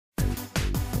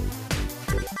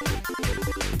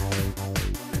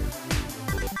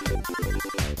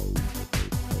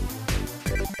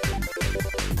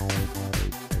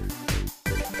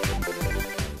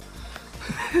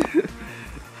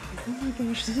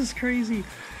gosh, this is crazy.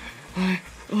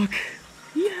 Look.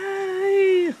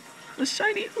 Yay! A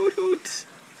shiny Hoothoot!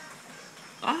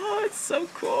 Oh, it's so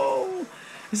cool!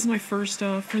 This is my first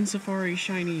Friend Safari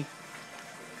shiny.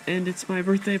 And it's my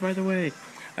birthday, by the way.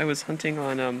 I was hunting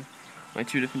on my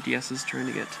 2 different DSs trying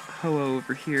to get Ho-Oh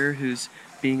over here, who's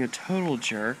being a total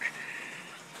jerk.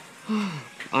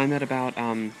 I'm at about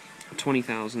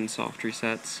 20,000 soft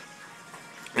resets.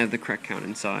 I have the correct count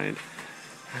inside.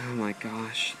 Oh my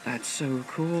gosh, that's so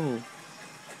cool.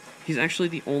 He's actually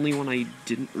the only one I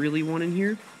didn't really want in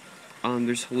here.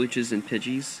 There's Holuches and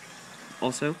Pidgeys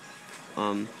also.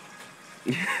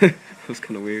 That was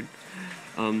kind of weird.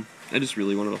 I just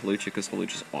really wanted a Holucha because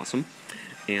Holucha is awesome.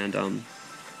 And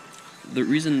the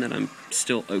reason that I'm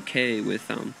still okay with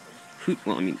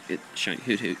shiny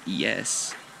Hoothoot,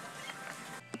 yes.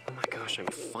 Oh my gosh, I'm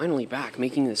finally back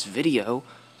making this video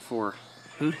for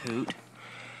Hoothoot.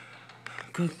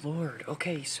 Good lord.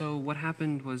 Okay, so what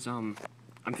happened was I'm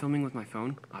filming with my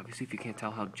phone, obviously, if you can't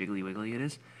tell how jiggly wiggly it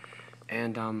is.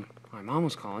 And my mom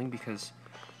was calling because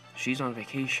she's on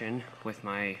vacation with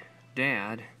my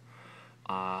dad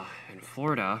in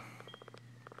Florida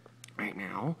right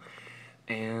now.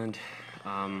 And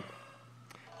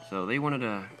so they wanted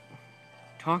to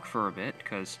talk for a bit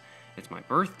because it's my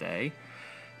birthday.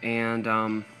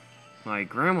 And my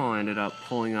grandma ended up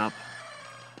pulling up,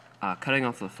 cutting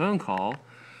off the phone call.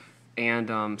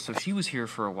 And so she was here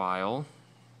for a while.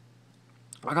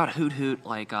 I got Hoothoot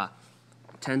like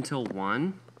 10 till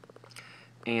 1,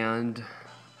 and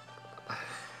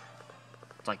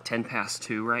it's like 10 past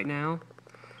 2 right now,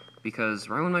 because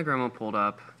right when my grandma pulled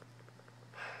up,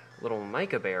 little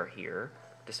Micah Bear here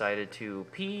decided to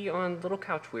pee on the little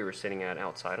couch we were sitting at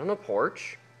outside on the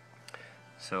porch.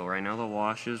 So right now the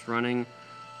wash is running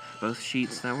both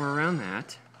sheets that were around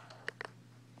that.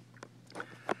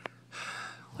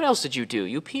 What else did you do?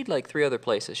 You peed like 3 other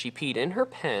places. She peed in her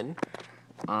pen.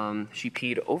 She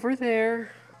peed over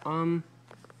there,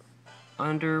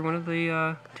 under one of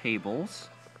the, tables,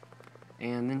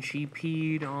 and then she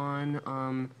peed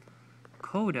on,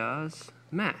 Coda's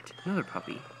mat, another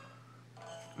puppy.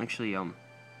 Actually,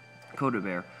 Coda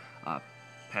Bear,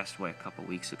 passed away a couple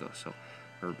weeks ago, so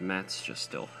her mat's just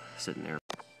still sitting there.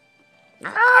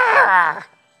 Ah!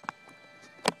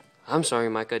 I'm sorry,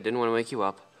 Micah, didn't want to wake you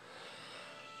up.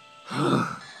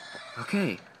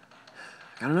 Okay.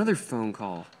 Got another phone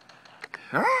call.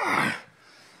 I'm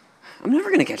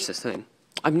never gonna catch this thing.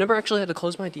 I've never actually had to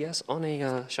close my DS on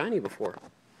a shiny before.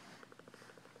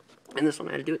 And this one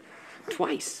I had to do it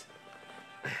twice.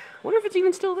 Wonder if it's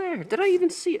even still there. Did I even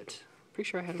see it? Pretty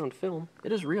sure I had it on film.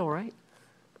 It is real, right?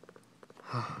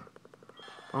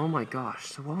 Oh my gosh,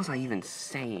 so what was I even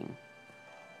saying?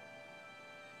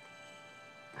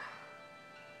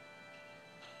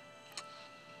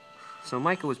 So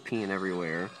Micah was peeing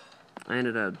everywhere. I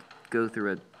ended up go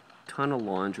through a ton of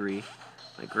laundry.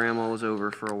 My grandma was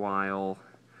over for a while.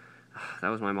 That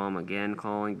was my mom again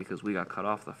calling because we got cut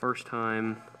off the first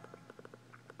time.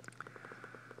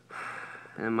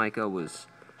 And Micah was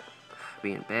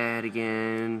being bad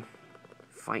again,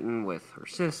 fighting with her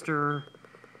sister.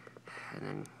 And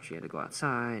then she had to go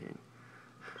outside. And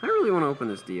I really want to open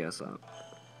this DS up.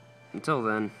 Until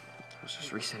then, I was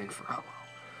just resetting for Ho-Oh.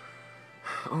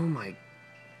 Oh my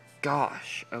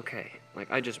gosh. Okay. Like,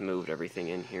 I just moved everything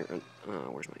in here.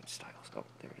 Where's my styles? Oh,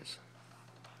 there it is.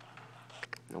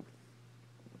 Nope.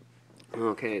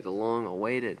 Okay, the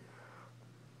long-awaited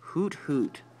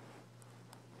Hoothoot.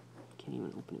 Can't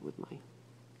even open it with my...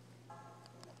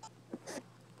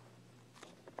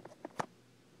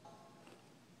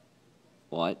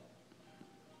 What?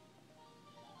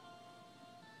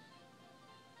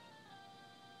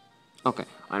 Okay,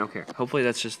 I don't care. Hopefully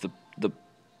that's just the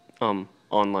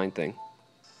online thing.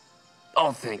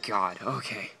 Oh, thank God.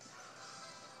 Okay.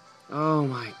 Oh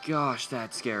my gosh,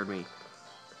 that scared me.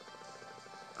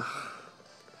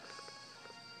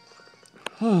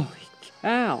 Holy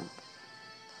cow.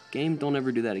 Game, don't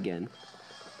ever do that again.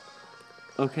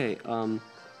 Okay, I'm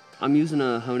using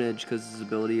a Hone Edge because his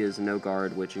ability is no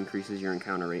guard, which increases your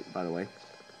encounter rate, by the way,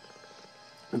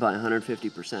 by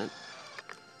 150%.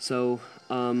 So,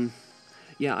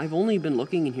 yeah, I've only been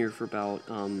looking in here for about,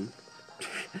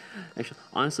 actually,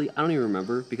 honestly, I don't even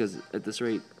remember, because at this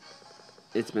rate,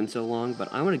 it's been so long,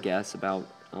 but I want to guess about,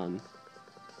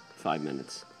 5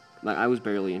 minutes. Like, I was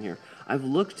barely in here. I've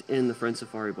looked in the Friend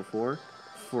Safari before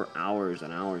for hours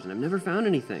and hours, and I've never found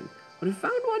anything. But I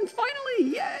found one,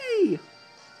 finally! Yay!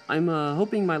 I'm,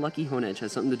 hoping my lucky Hone Edge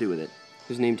has something to do with it.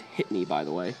 Who's named Hitney, by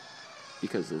the way,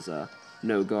 because his,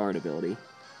 no guard ability.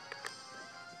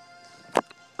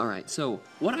 Alright, so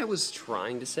what I was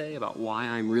trying to say about why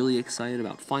I'm really excited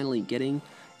about finally getting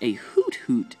a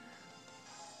Hoothoot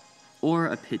or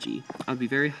a Pidgey. I'd be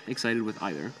very excited with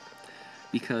either,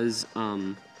 because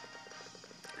in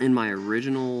my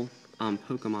original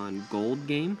Pokemon Gold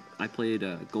game, I played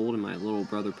Gold and my little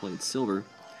brother played Silver.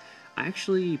 I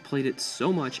actually played it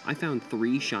so much, I found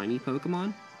 3 shiny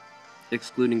Pokemon,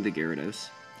 excluding the Gyarados.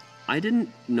 I didn't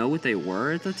know what they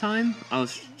were at the time. I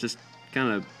was just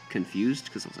kind of confused,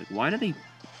 because I was like, why do they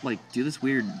do this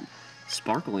weird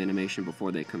sparkle animation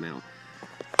before they come out?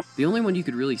 The only one you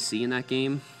could really see in that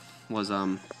game was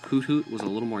Hoothoot was a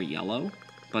little more yellow,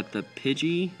 but the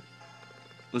Pidgey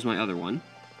was my other one.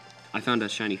 I found a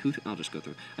shiny Hoothoot. I'll just go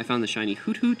through. I found the shiny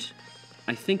Hoothoot,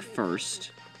 I think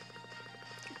first,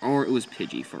 or it was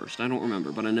Pidgey first. I don't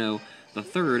remember, but I know the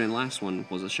third and last one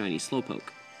was a shiny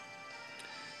Slowpoke.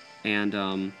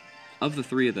 And of the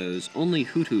 3 of those, only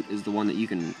Hoothoot is the one that you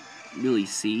can really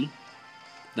see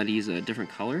that he's a different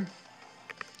color.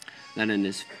 That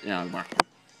is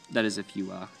if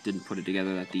you didn't put it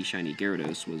together that the shiny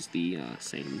Gyarados was the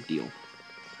same deal.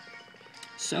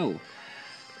 So,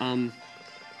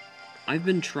 I've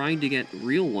been trying to get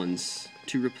real ones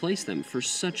to replace them for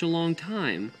such a long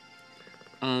time.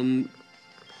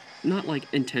 Not like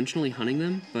intentionally hunting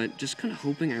them, but just kind of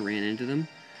hoping I ran into them.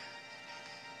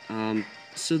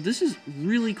 So this is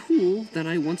really cool that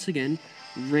I once again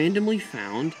randomly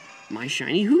found my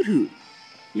shiny Hoothoot.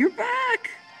 You're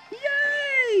back!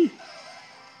 Yay!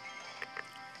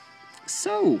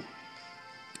 So,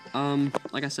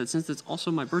 like I said, since it's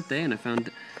also my birthday and I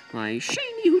found my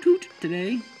shiny Hoothoot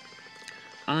today,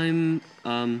 I'm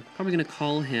probably gonna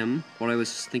call him, what I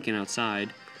was thinking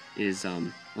outside is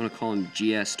I'm gonna call him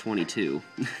GS22.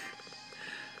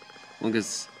 Well,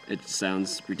 because it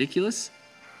sounds ridiculous.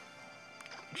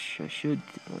 I should,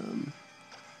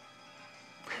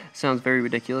 sounds very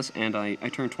ridiculous, and I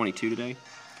turned 22 today,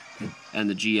 and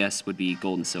the GS would be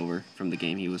Gold and Silver from the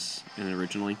game he was in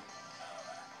originally.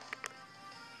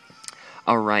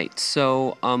 Alright,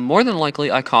 so, more than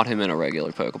likely I caught him in a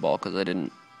regular Pokeball, because I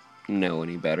didn't know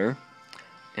any better,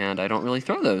 and I don't really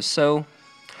throw those, so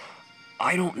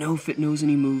I don't know if it knows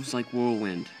any moves like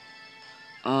Whirlwind.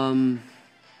 I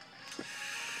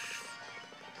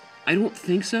don't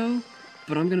think so,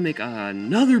 but I'm gonna make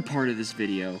another part of this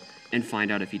video and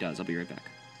find out if he does. I'll be right back.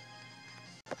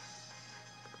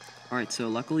 Alright, so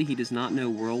luckily he does not know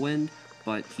Whirlwind,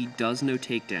 but he does know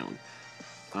Takedown.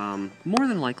 More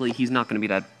than likely he's not gonna be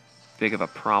that big of a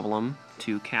problem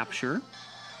to capture,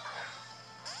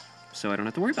 so I don't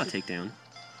have to worry about Takedown.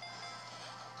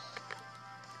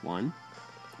 1,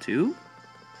 2,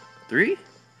 3.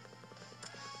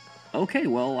 Okay,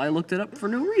 well, I looked it up for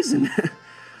no reason.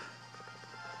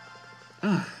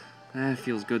 That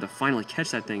feels good to finally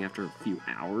catch that thing after a few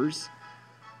hours.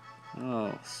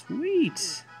 Oh,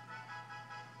 sweet.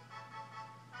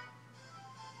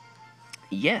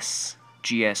 Yes,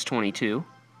 GS22.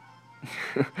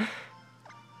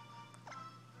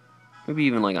 Maybe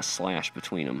even like a slash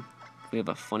between them. We have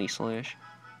a funny slash.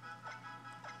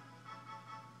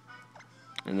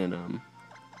 And then,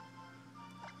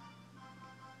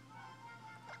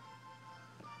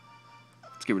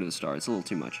 let's get rid of the star. It's a little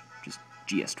too much. Just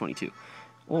GS22.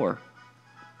 Or,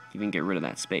 you can get rid of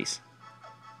that space.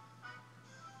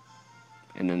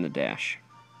 And then the dash.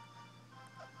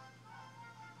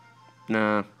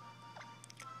 Nah. I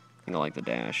think I like the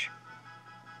dash.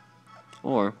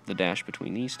 Or, the dash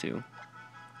between these two.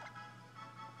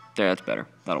 There, that's better.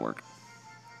 That'll work.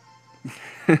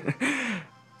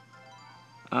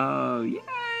 Oh,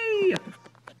 yay!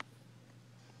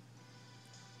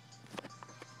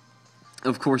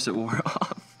 Of course it wore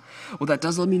off. Well, that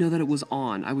does let me know that it was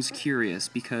on. I was curious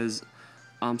because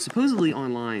supposedly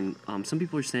online, some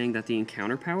people are saying that the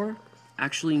encounter power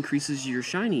actually increases your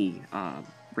shiny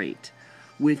rate,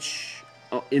 which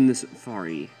in the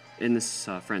Safari, in this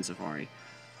Friend Safari,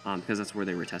 because that's where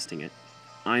they were testing it.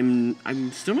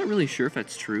 I'm still not really sure if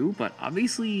that's true, but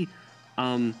obviously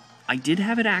I did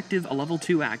have it active, a level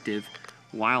 2 active,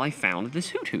 while I found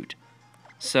this Hoothoot.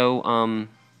 So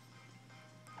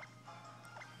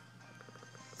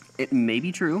it may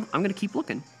be true. I'm gonna keep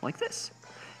looking like this.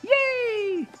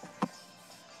 Yay!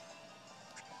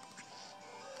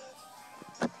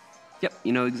 Yep,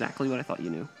 you know exactly what I thought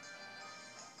you knew.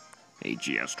 Hey,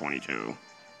 GS22.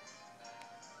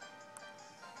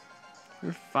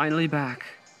 You're finally back.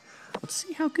 Let's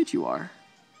see how good you are.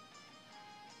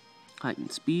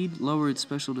 Heightened speed, lowered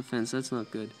special defense. That's not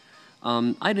good.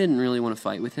 I didn't really want to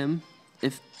fight with him.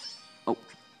 If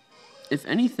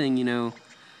anything, you know,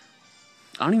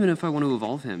 I don't even know if I want to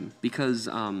evolve him because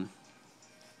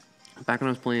back when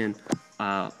I was playing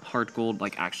Heart Gold,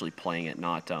 like actually playing it,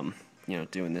 not, you know,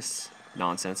 doing this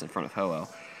nonsense in front of Ho-Oh.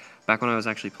 Back when I was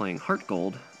actually playing Heart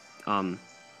Gold,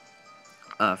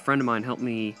 a friend of mine helped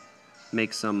me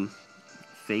make some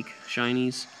fake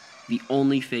shinies. The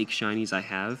only fake shinies I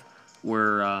have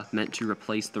were meant to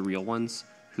replace the real ones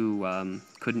who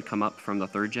couldn't come up from the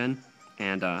 3rd gen,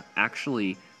 and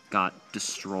actually got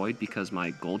destroyed because my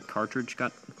gold cartridge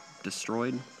got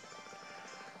destroyed.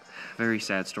 Very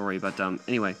sad story, but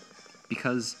anyway,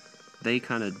 because they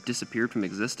kind of disappeared from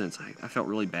existence, I felt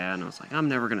really bad, and I was like, I'm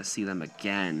never going to see them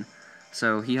again.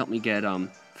 So he helped me get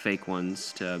fake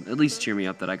ones to at least cheer me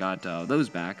up that I got those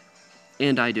back,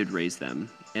 and I did raise them,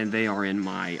 and they are in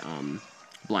my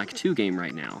Black 2 game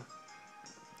right now.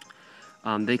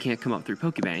 They can't come up through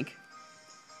Pokebank,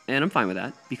 and I'm fine with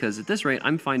that, because at this rate,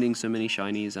 I'm finding so many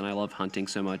shinies, and I love hunting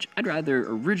so much, I'd rather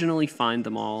originally find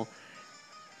them all.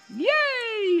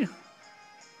 Yay!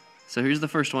 So here's the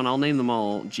first one. I'll name them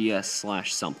all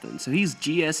GS/something. So he's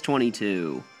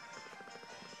GS22.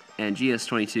 And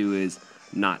GS22 is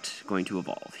not going to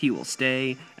evolve. He will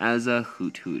stay as a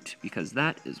Hoothoot, because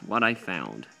that is what I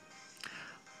found.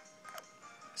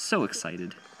 So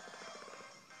excited.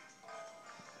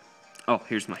 Oh,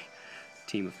 here's my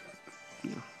team of, you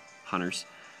know, hunters.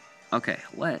 Okay,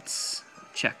 let's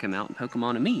check him out in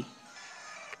Pokemon and me.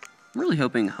 I'm really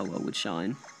hoping Ho-Oh would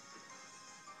shine.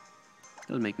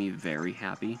 That would make me very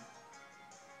happy.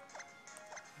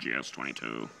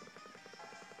 GS22.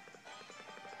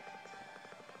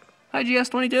 Hi,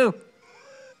 GS22!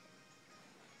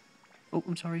 Oh,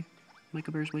 I'm sorry.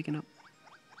 Micah Bear's waking up.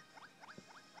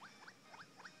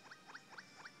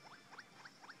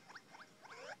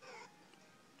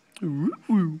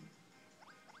 You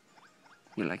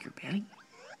like your belly?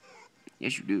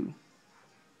 Yes, you do.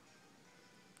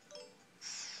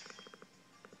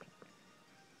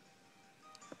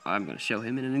 I'm going to show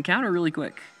him in an encounter really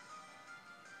quick.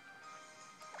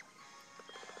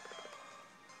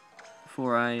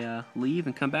 Before I leave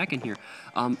and come back in here.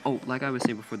 Oh, like I was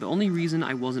saying before, the only reason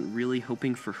I wasn't really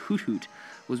hoping for Hoothoot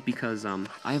was because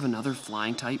I have another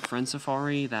flying type friend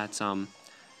Safari that's Spiro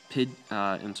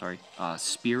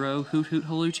Hoothoot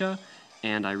Holucha,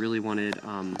 and I really wanted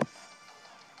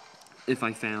if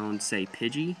I found, say,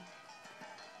 Pidgey,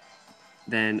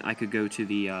 then I could go to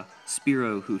the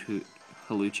Spiro Hoothoot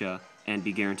Holucha and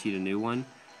be guaranteed a new one.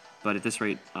 But at this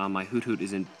rate, my Hoothoot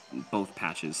is in both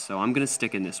patches, so I'm going to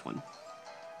stick in this one.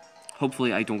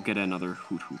 Hopefully I don't get another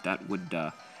Hoothoot. That would,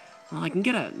 well, I can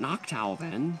get a Noctowl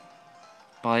then.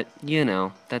 But, you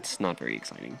know, that's not very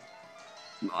exciting.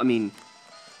 I mean,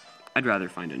 I'd rather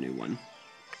find a new one.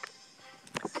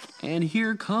 And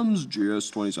here comes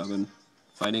GS27,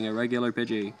 fighting a regular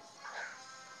Pidgey.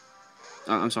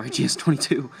 Oh, I'm sorry,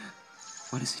 GS22.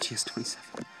 What is it,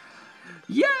 GS27?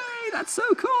 Yay! That's so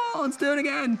cool! Let's do it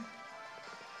again!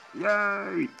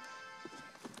 Yay!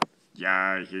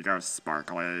 Yay, he goes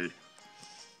sparkly.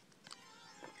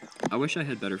 I wish I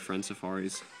had better friend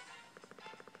Safaris.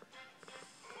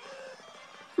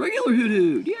 Regular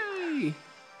Hoothoot! Yay!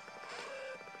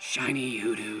 Shiny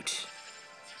Hoothoot.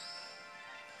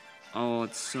 Oh,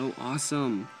 it's so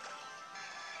awesome.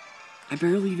 I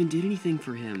barely even did anything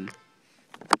for him.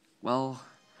 Well,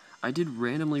 I did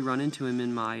randomly run into him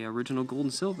in my original Gold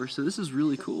and Silver, so this is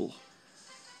really cool.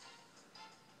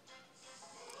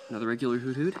 Another regular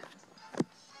Hoothoot.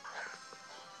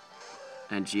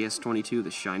 And GS22,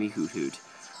 the shiny Hoothoot.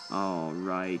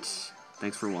 Alright.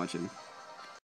 Thanks for watching.